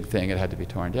 it's a big thing. It had to be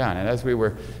torn down. And as we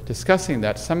were discussing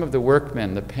that, some of the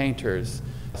workmen, the painters,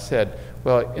 said,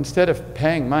 well, instead of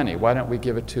paying money, why don't we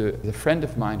give it to a friend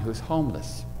of mine who's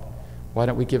homeless? Why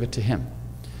don't we give it to him?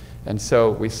 And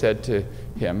so we said to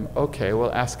him, okay,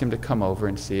 we'll ask him to come over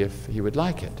and see if he would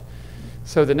like it.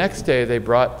 So the next day they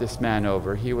brought this man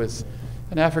over. He was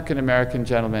an African-American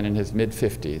gentleman in his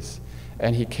mid-50s,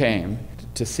 and he came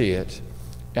to see it.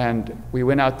 And we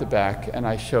went out the back, and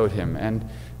I showed him. And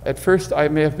at first I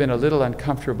may have been a little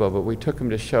uncomfortable, but we took him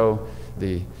to show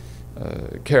the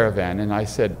caravan, and I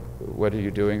said, what are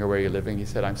you doing or where are you living? He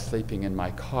said, I'm sleeping in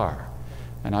my car.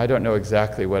 And I don't know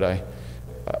exactly what I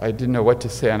didn't know what to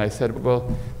say, and I said,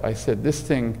 well, this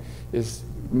thing is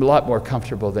a lot more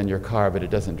comfortable than your car, but it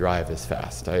doesn't drive as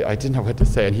fast. I didn't know what to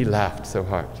say, and he laughed so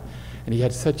hard. And he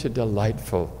had such a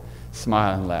delightful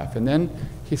smile and laugh. And then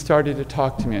he started to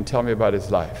talk to me and tell me about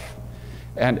his life.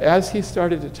 And as he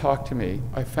started to talk to me,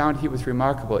 I found he was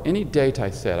remarkable. Any date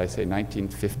I say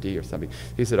 1950 or something,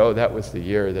 he said, oh, that was the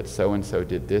year that so-and-so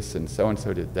did this and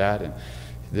so-and-so did that, and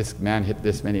this man hit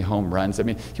this many home runs. I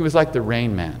mean, he was like the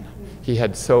Rain Man. He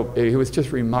was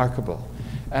just remarkable.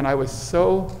 And I was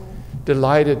so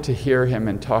delighted to hear him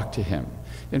and talk to him.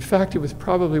 In fact, it was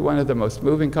probably one of the most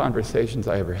moving conversations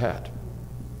I ever had.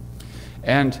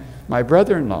 And my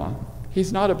brother-in-law,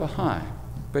 he's not a Baha'i,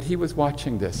 but he was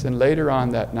watching this. And later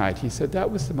on that night, he said, that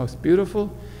was the most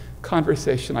beautiful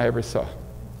conversation I ever saw.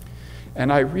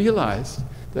 And I realized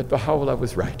that Baha'u'llah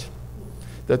was right,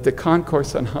 that the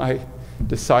concourse on high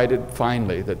decided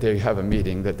finally that they have a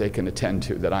meeting that they can attend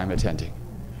to, that I'm attending.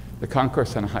 The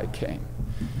concourse on high came.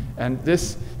 And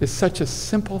this is such a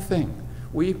simple thing.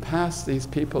 We pass these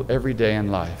people every day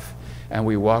in life, and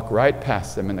we walk right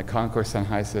past them, and the concourse on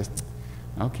high says,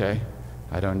 okay,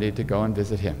 I don't need to go and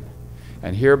visit him.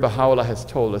 And here Baha'u'llah has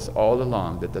told us all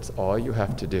along that that's all you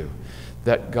have to do,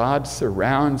 that God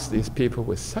surrounds these people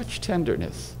with such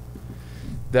tenderness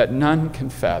that none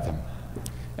can fathom.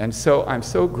 And so I'm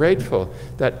so grateful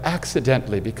that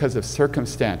accidentally, because of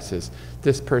circumstances,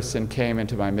 this person came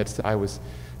into my midst. I was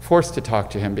forced to talk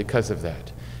to him because of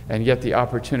that. and yet the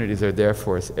opportunities are there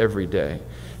for us every day.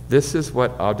 This is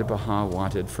what Abdu'l-Baha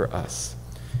wanted for us.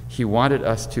 He wanted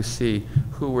us to see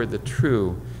who were the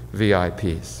true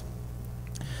VIPs.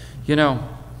 You know,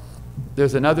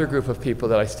 there's another group of people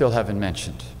that I still haven't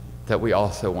mentioned that we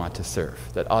also want to serve,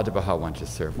 that Abdu'l-Baha wanted to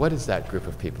serve. What is that group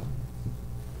of people?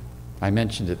 I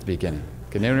mentioned at the beginning.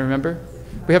 Can anyone remember?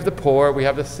 We have the poor, we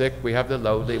have the sick, we have the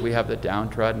lowly, we have the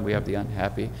downtrodden, we have the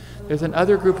unhappy. There's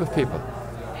another group of people.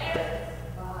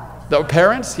 The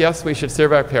parents, yes, we should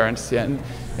serve our parents. Yeah, and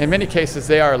in many cases,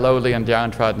 they are lowly and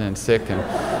downtrodden and sick and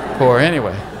poor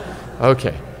anyway.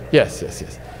 Okay, yes.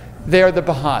 They are the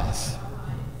Baha'is.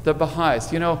 The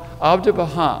Baha'is. You know,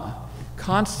 Abdu'l-Baha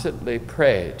constantly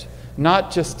prayed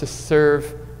not just to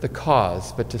serve the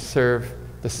cause, but to serve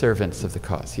the servants of the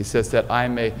cause. He says that I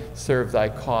may serve thy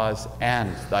cause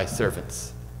and thy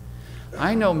servants.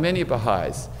 I know many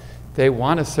Baha'is, they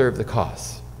want to serve the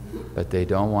cause, but they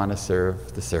don't want to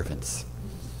serve the servants.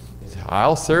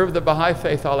 I'll serve the Baha'i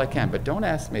faith all I can, but don't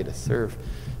ask me to serve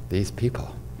these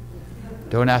people.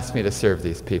 Don't ask me to serve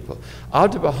these people.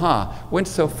 Abdu'l-Baha went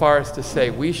so far as to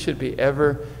say we should be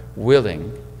ever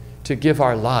willing to give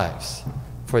our lives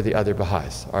for the other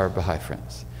Baha'is, our Baha'i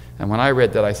friends. And when I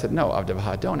read that, I said, no,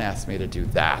 Abdu'l-Baha, don't ask me to do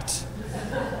that.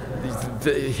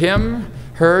 Him,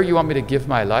 her, you want me to give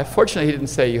my life? Fortunately, he didn't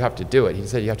say you have to do it. He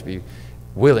said you have to be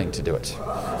willing to do it.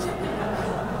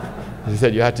 He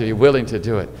said you have to be willing to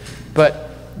do it. But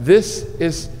this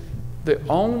is the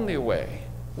only way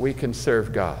we can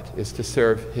serve God, is to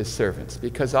serve his servants.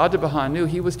 Because Abdu'l-Baha knew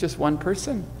he was just one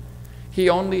person. He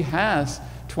only has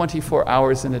 24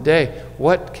 hours in a day.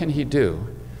 What can he do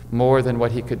more than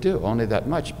what he could do? Only that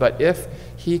much. But if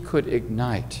he could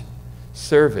ignite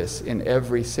service in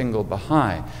every single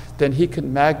Baha'i, then he could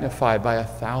magnify by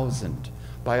 1,000,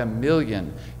 by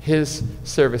 1,000,000 his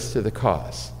service to the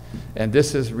cause. And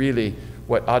this is really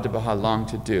what Abdu'l-Baha longed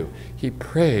to do. He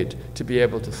prayed to be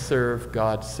able to serve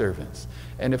God's servants.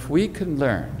 And if we can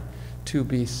learn to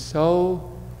be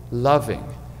so loving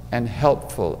and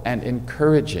helpful and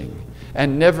encouraging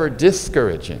and never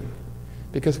discouraging,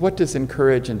 because what does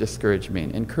encourage and discourage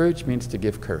mean? Encourage means to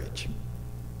give courage.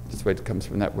 That's where it comes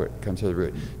from, that word comes from the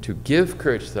root. To give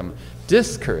courage to them.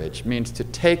 Discourage means to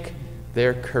take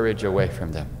their courage away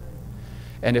from them.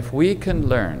 And if we can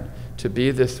learn to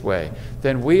be this way,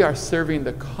 then we are serving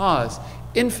the cause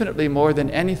infinitely more than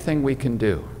anything we can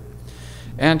do.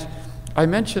 And I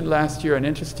mentioned last year an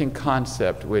interesting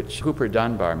concept which Cooper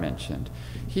Dunbar mentioned.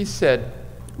 He said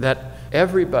that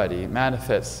everybody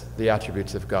manifests the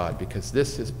attributes of God because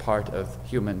this is part of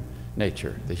human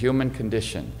nature. The human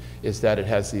condition is that it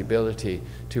has the ability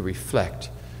to reflect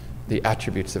the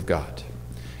attributes of God.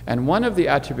 And one of the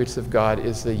attributes of God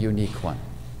is the unique one.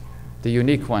 The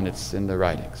unique one, it's in the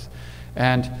writings.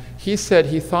 And he said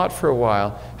he thought for a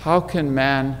while, how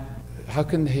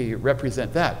can he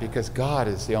represent that? Because God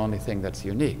is the only thing that's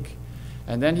unique.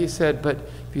 And then he said, but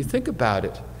if you think about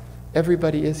it,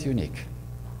 everybody is unique.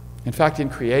 In fact, in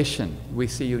creation, we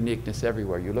see uniqueness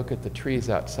everywhere. You look at the trees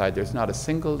outside, there's not a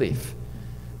single leaf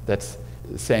that's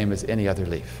the same as any other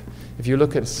leaf. If you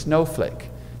look at a snowflake,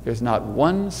 there's not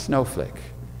one snowflake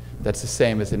that's the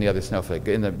same as any other snowflake.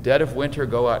 In the dead of winter,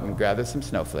 go out and gather some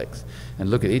snowflakes and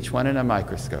look at each one in a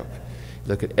microscope.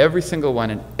 Look at every single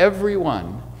one, and every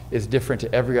one is different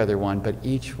to every other one, but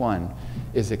each one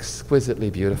is exquisitely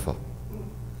beautiful.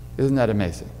 Isn't that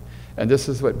amazing? And this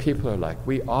is what people are like.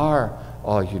 We are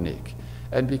all unique.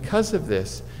 And because of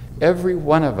this, every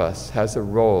one of us has a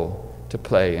role to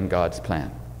play in God's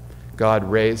plan. God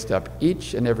raised up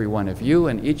each and every one of you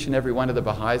and each and every one of the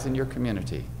Baha'is in your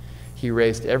community. He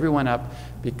raised everyone up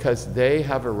because they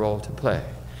have a role to play.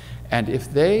 And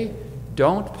if they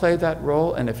don't play that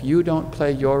role, and if you don't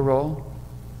play your role,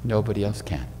 nobody else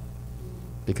can.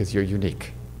 Because you're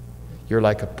unique. You're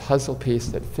like a puzzle piece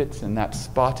that fits in that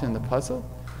spot in the puzzle.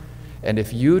 And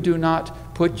if you do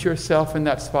not put yourself in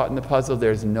that spot in the puzzle,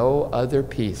 there's no other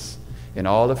piece in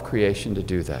all of creation to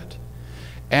do that.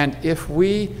 And if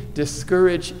we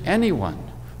discourage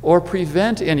anyone or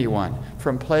prevent anyone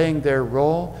from playing their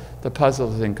role, the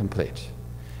puzzle is incomplete.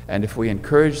 And if we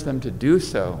encourage them to do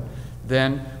so,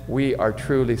 then we are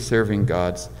truly serving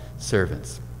God's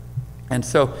servants. And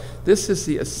so this is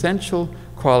the essential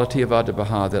quality of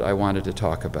Abdu'l-Baha that I wanted to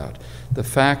talk about. The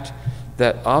fact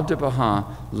that Abdu'l-Baha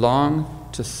longed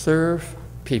to serve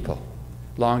people,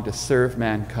 longed to serve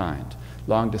mankind,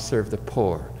 longed to serve the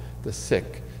poor, the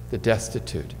sick, the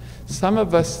destitute. Some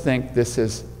of us think this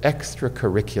is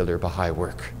extracurricular Baha'i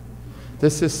work.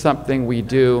 This is something we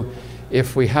do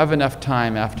if we have enough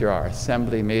time after our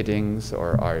assembly meetings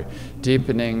or our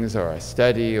deepenings or our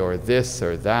study or this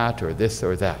or that or this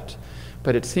or that.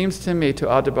 But it seems to me to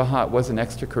Abdu'l-Baha it wasn't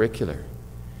extracurricular.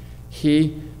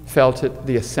 He felt it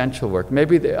the essential work.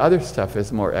 Maybe the other stuff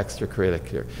is more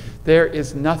extracurricular. There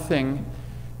is nothing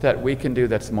that we can do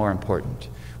that's more important.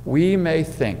 We may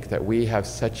think that we have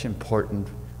such important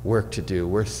work to do.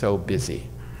 We're so busy.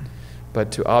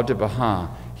 But to Abdu'l-Baha,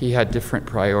 he had different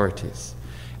priorities.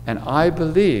 And I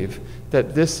believe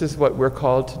that this is what we're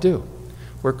called to do.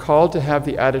 We're called to have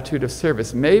the attitude of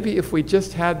service. Maybe if we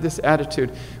just had this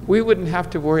attitude, we wouldn't have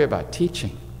to worry about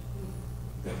teaching.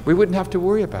 We wouldn't have to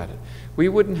worry about it. We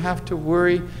wouldn't have to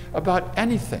worry about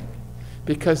anything,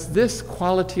 because this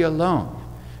quality alone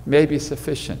may be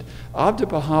sufficient.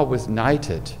 Abdu'l-Baha was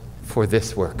knighted for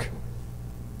this work.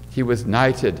 He was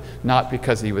knighted not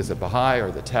because he was a Baha'i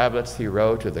or the tablets he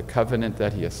wrote or the covenant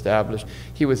that he established.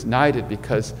 He was knighted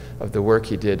because of the work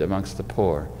he did amongst the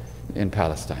poor in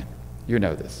Palestine. You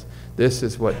know this. This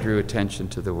is what drew attention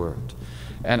to the world.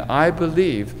 And I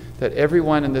believe that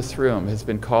everyone in this room has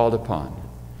been called upon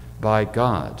by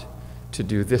God to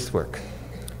do this work.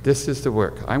 This is the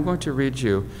work. I'm going to read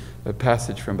you a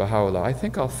passage from Baha'u'llah. I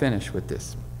think I'll finish with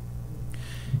this.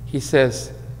 He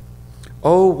says,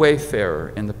 O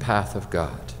wayfarer in the path of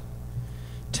God,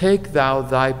 take thou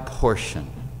thy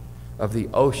portion of the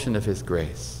ocean of his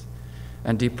grace,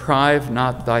 and deprive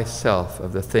not thyself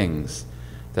of the things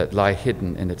that lie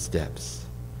hidden in its depths.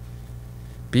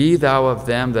 Be thou of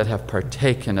them that have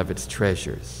partaken of its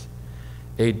treasures.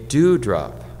 A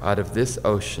dewdrop out of this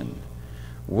ocean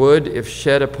would, if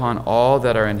shed upon all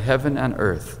that are in heaven and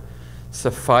earth,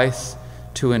 suffice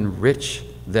to enrich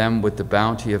them with the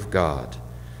bounty of God,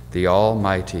 the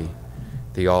Almighty,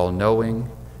 the All-Knowing,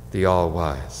 the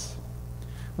All-Wise.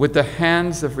 With the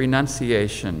hands of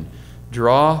renunciation,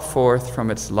 draw forth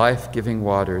from its life-giving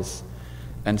waters,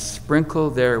 and sprinkle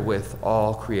therewith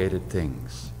all created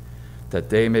things, that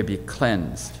they may be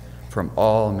cleansed from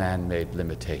all man-made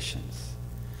limitations.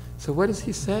 So what is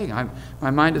he saying?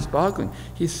 My mind is boggling.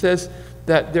 He says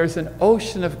that there's an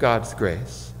ocean of God's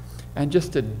grace, and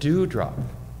just a dewdrop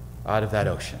out of that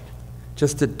ocean,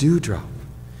 just a dewdrop,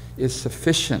 is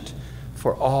sufficient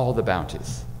for all the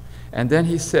bounties. And then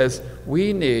he says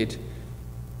we need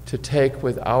to take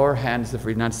with our hands of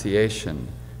renunciation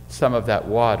some of that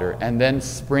water and then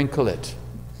sprinkle it.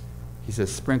 He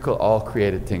says sprinkle all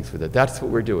created things with it. That's what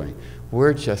we're doing.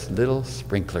 We're just little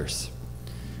sprinklers.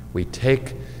 We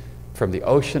take from the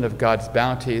ocean of God's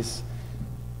bounties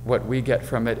what we get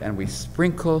from it, and we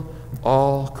sprinkle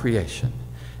all creation.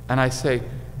 And I say,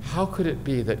 how could it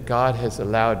be that God has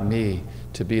allowed me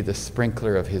to be the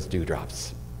sprinkler of his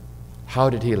dewdrops? How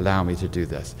did he allow me to do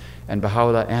this? And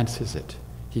Baha'u'llah answers it.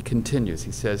 He continues,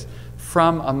 he says,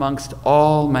 from amongst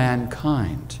all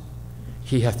mankind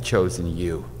he hath chosen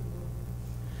you,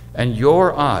 and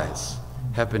your eyes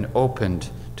have been opened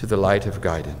to the light of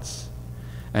guidance,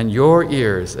 and your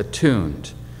ears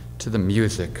attuned to the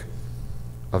music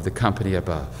of the company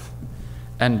above.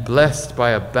 And blessed by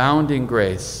abounding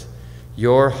grace,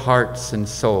 your hearts and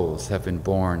souls have been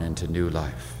born into new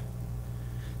life.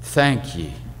 Thank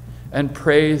ye and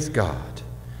praise God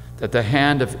that the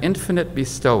hand of infinite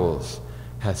bestowals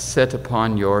has set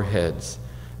upon your heads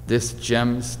this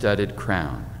gem-studded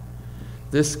crown,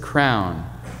 this crown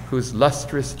whose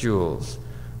lustrous jewels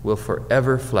will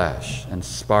forever flash and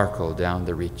sparkle down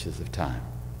the reaches of time.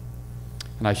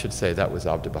 And I should say that was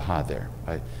Abdu'l-Baha there.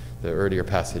 The earlier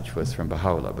passage was from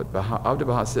Baha'u'llah, but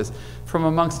Abdu'l-Baha says, from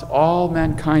amongst all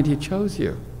mankind he chose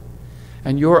you,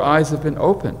 and your eyes have been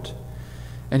opened.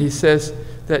 And he says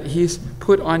that he's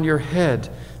put on your head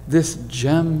this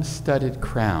gem-studded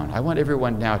crown. I want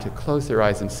everyone now to close their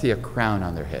eyes and see a crown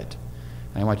on their head.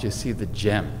 And I want you to see the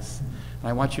gems. And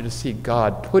I want you to see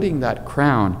God putting that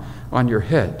crown on your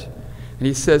head. And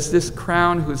he says, this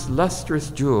crown whose lustrous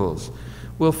jewels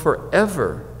will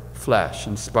forever flash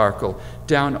and sparkle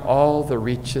down all the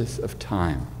reaches of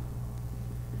time.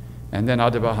 And then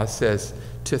Abdu'l-Baha says,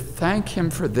 to thank him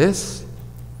for this,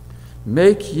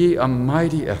 make ye a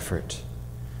mighty effort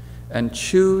and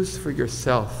choose for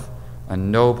yourself a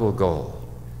noble goal.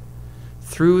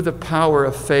 Through the power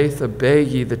of faith, obey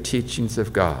ye the teachings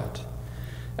of God,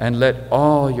 and let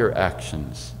all your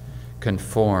actions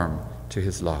conform to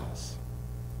his laws.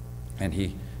 And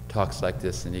he talks like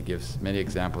this, and he gives many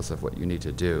examples of what you need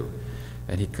to do.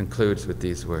 And he concludes with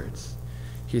these words.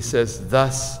 He says,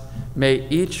 thus may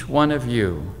each one of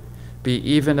you be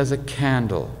even as a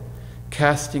candle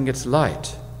casting its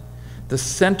light, the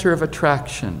center of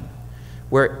attraction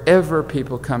wherever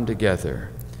people come together,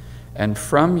 and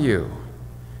from you,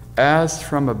 as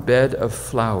from a bed of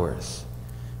flowers,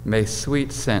 may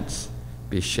sweet scents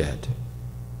be shed.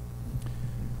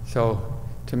 So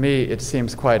to me it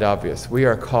seems quite obvious. We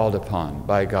are called upon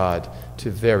by God to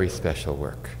very special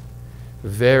work.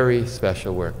 Very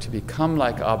special work. To become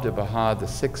like Abdu'l-Baha, the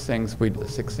six things we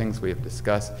have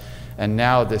discussed, and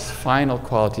now this final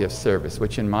quality of service,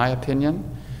 which in my opinion,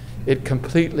 it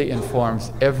completely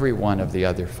informs every one of the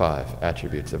other 5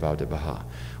 attributes of Abdu'l-Baha.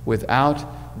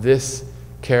 Without this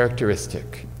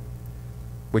characteristic,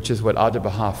 which is what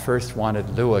Abdu'l-Baha first wanted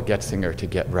Lua Getzinger to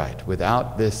get right,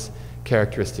 without this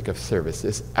characteristic of service,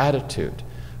 this attitude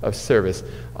of service,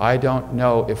 I don't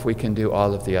know if we can do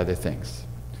all of the other things.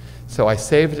 So I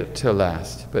saved it till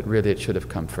last, but really it should have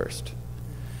come first.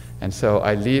 And so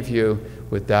I leave you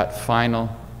with that final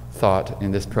thought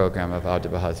in this program of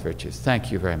Abdu'l-Baha's virtues.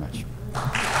 Thank you very much.